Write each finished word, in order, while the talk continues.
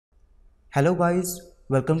Hello guys,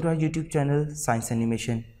 welcome to our YouTube channel Science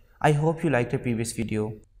Animation. I hope you liked the previous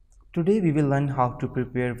video. Today we will learn how to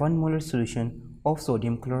prepare 1 molar solution of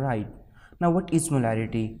sodium chloride. Now what is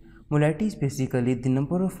molarity? Molarity is basically the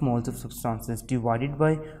number of moles of substances divided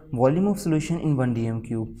by volume of solution in 1 dm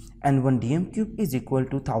cube, and 1 dm cube is equal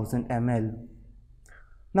to 1000 ml.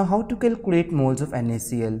 Now how to calculate moles of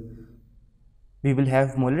NaCl? We will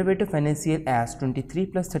have molar weight of NaCl as 23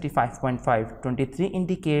 plus 35.5. 23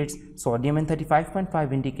 indicates sodium and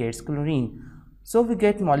 35.5 indicates chlorine. So we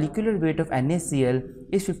get molecular weight of NaCl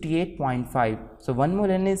is 58.5. So 1 mole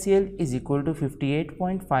NaCl is equal to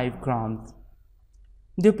 58.5 grams.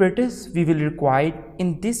 The operators we will require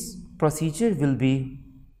in this procedure will be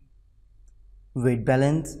weight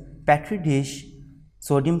balance, petri dish,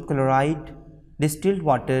 sodium chloride, distilled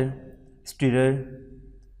water, stirrer,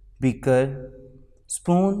 beaker,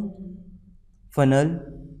 spoon, funnel,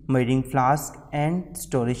 measuring flask and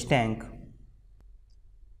storage tank.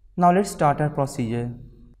 Now let's start our procedure.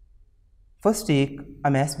 First take a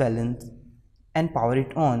mass balance and power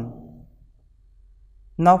it on.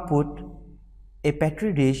 Now put a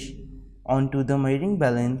petri dish onto the measuring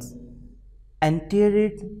balance and tear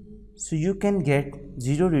it so you can get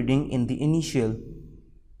zero reading in the initial.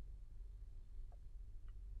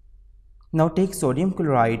 Now take sodium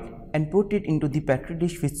chloride and put it into the petri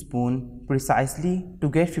dish with spoon precisely to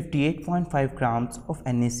get 58.5 grams of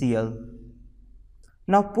NaCl.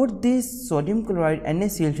 Now put this sodium chloride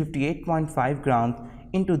NaCl 58.5 grams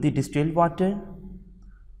into the distilled water.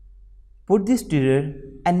 Put the stirrer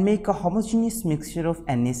and make a homogeneous mixture of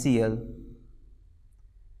NaCl.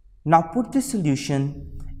 Now put the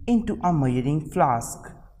solution into a measuring flask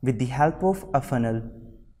with the help of a funnel.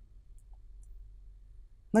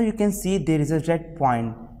 Now you can see there is a red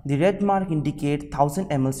point. The red mark indicates 1000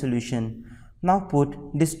 ml solution. Now put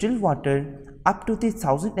distilled water up to the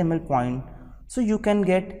 1000 ml point so you can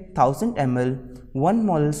get 1000 ml 1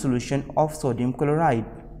 molar solution of sodium chloride.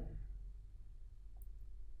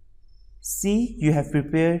 See, you have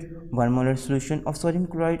prepared 1 molar solution of sodium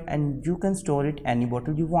chloride and you can store it any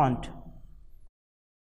bottle you want.